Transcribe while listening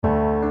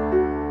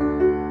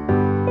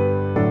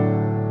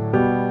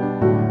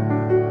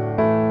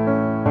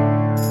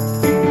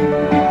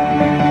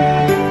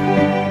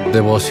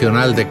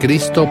Devocional de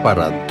Cristo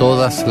para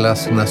todas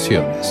las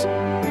naciones.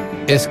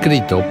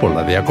 Escrito por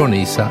la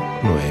diaconisa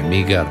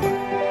Noemí Guerra.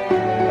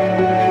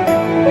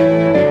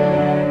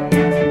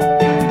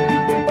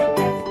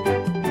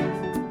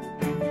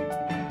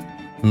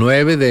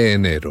 ...9 de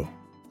enero...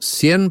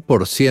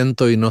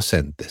 100%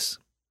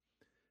 inocentes.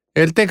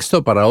 El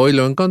texto para hoy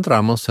lo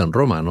encontramos en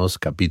Romanos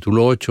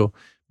capítulo 8,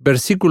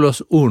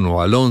 versículos 1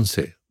 al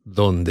 11,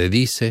 donde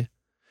dice: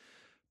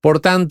 Por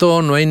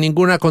tanto, no hay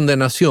ninguna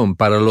condenación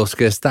para los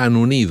que están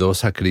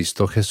unidos a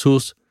Cristo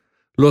Jesús,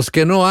 los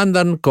que no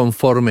andan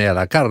conforme a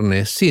la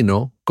carne,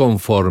 sino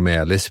conforme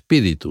al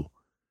Espíritu.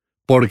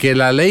 Porque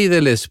la ley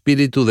del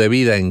Espíritu de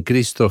vida en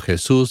Cristo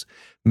Jesús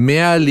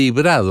me ha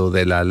librado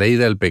de la ley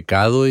del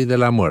pecado y de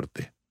la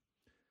muerte.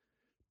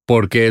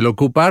 Porque el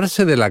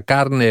ocuparse de la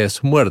carne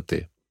es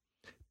muerte,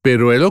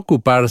 pero el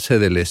ocuparse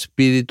del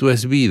Espíritu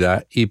es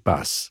vida y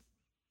paz.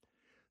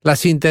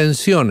 Las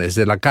intenciones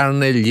de la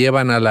carne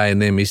llevan a la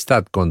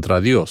enemistad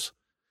contra Dios,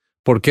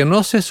 porque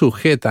no se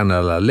sujetan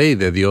a la ley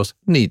de Dios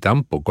ni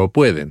tampoco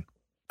pueden.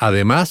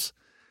 Además,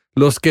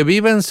 los que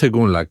viven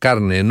según la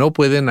carne no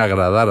pueden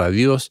agradar a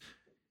Dios,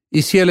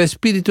 y si el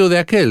Espíritu de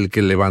aquel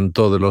que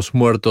levantó de los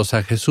muertos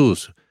a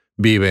Jesús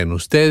vive en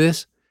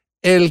ustedes,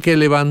 el que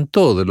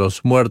levantó de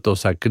los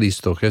muertos a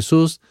Cristo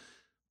Jesús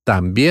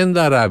también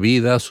dará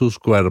vida a sus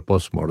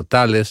cuerpos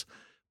mortales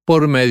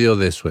por medio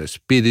de su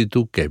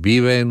Espíritu que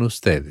vive en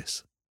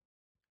ustedes.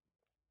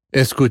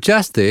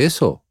 ¿Escuchaste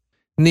eso?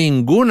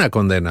 Ninguna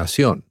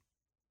condenación.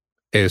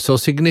 Eso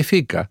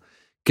significa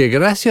que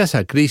gracias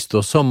a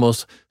Cristo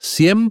somos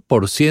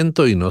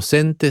 100%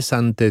 inocentes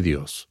ante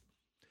Dios.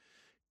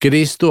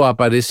 Cristo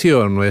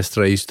apareció en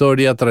nuestra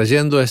historia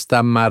trayendo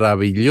esta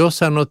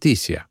maravillosa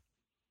noticia.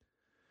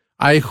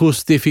 Hay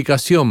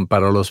justificación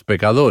para los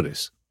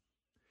pecadores,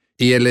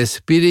 y el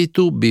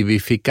Espíritu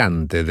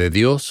vivificante de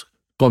Dios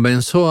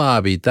comenzó a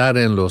habitar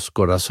en los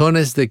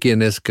corazones de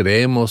quienes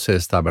creemos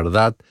esta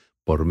verdad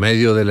por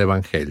medio del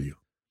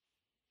Evangelio.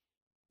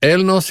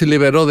 Él nos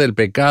liberó del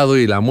pecado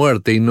y la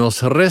muerte y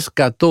nos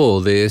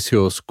rescató de ese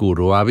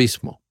oscuro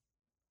abismo.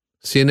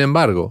 Sin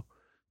embargo,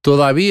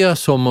 todavía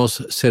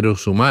somos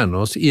seres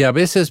humanos y a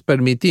veces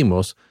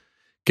permitimos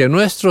que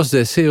nuestros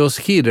deseos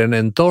giren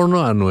en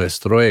torno a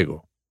nuestro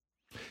ego.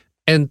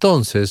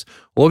 Entonces,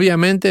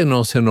 obviamente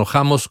nos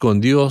enojamos con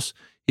Dios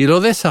y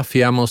lo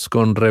desafiamos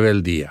con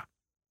rebeldía.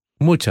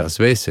 Muchas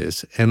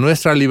veces, en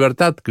nuestra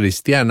libertad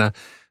cristiana,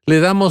 le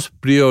damos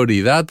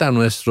prioridad a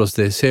nuestros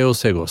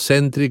deseos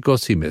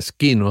egocéntricos y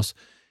mezquinos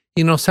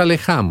y nos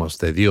alejamos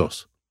de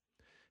Dios.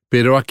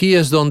 Pero aquí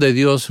es donde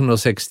Dios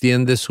nos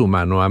extiende su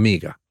mano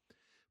amiga,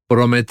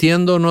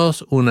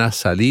 prometiéndonos una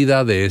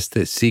salida de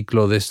este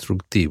ciclo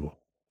destructivo.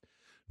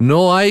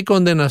 No hay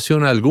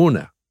condenación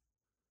alguna.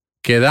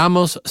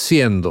 Quedamos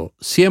siendo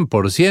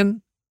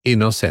 100%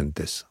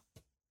 inocentes.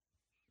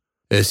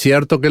 Es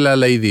cierto que la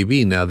ley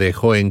divina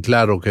dejó en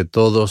claro que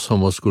todos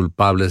somos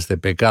culpables de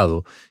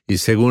pecado y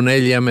según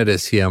ella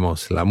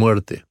merecíamos la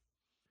muerte.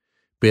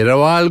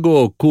 Pero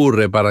algo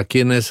ocurre para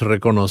quienes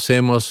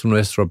reconocemos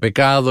nuestro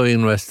pecado y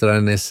nuestra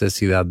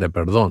necesidad de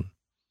perdón.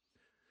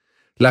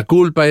 La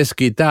culpa es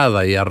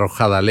quitada y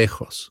arrojada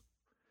lejos.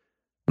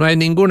 No hay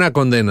ninguna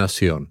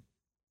condenación.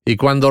 Y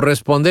cuando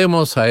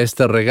respondemos a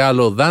este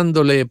regalo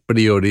dándole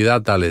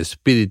prioridad al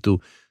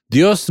Espíritu,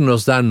 Dios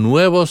nos da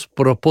nuevos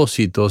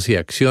propósitos y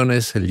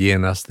acciones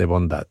llenas de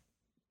bondad.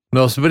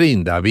 Nos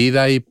brinda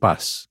vida y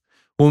paz,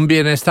 un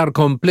bienestar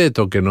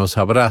completo que nos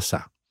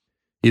abraza.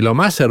 Y lo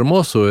más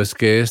hermoso es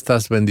que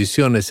estas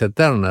bendiciones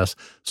eternas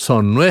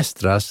son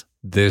nuestras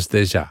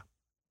desde ya.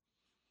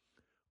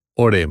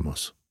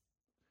 Oremos.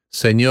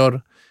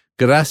 Señor,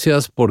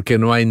 gracias porque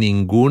no hay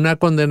ninguna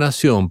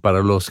condenación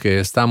para los que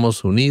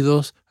estamos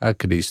unidos a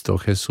Cristo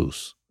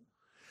Jesús.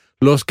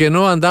 Los que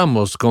no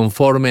andamos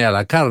conforme a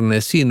la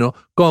carne, sino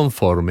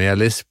conforme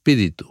al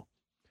Espíritu.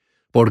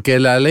 Porque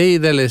la ley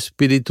del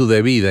Espíritu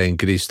de vida en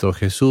Cristo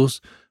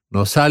Jesús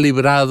nos ha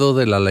librado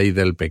de la ley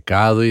del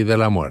pecado y de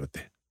la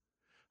muerte.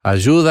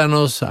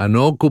 Ayúdanos a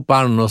no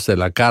ocuparnos de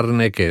la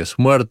carne que es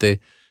muerte,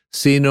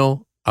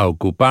 sino a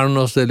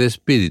ocuparnos del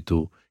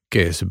Espíritu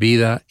que es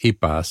vida y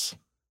paz.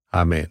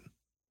 Amén.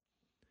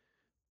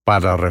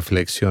 Para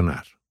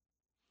reflexionar.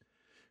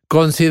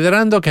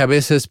 Considerando que a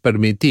veces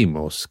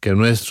permitimos que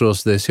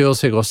nuestros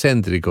deseos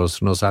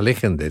egocéntricos nos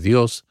alejen de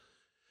Dios,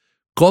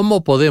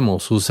 ¿cómo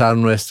podemos usar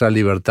nuestra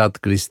libertad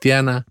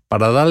cristiana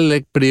para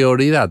darle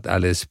prioridad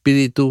al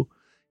Espíritu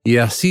y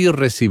así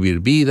recibir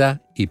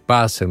vida y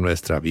paz en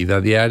nuestra vida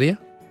diaria?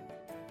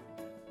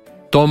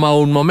 Toma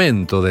un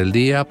momento del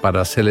día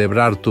para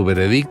celebrar tu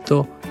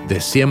veredicto de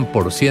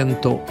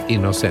 100%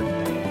 inocente.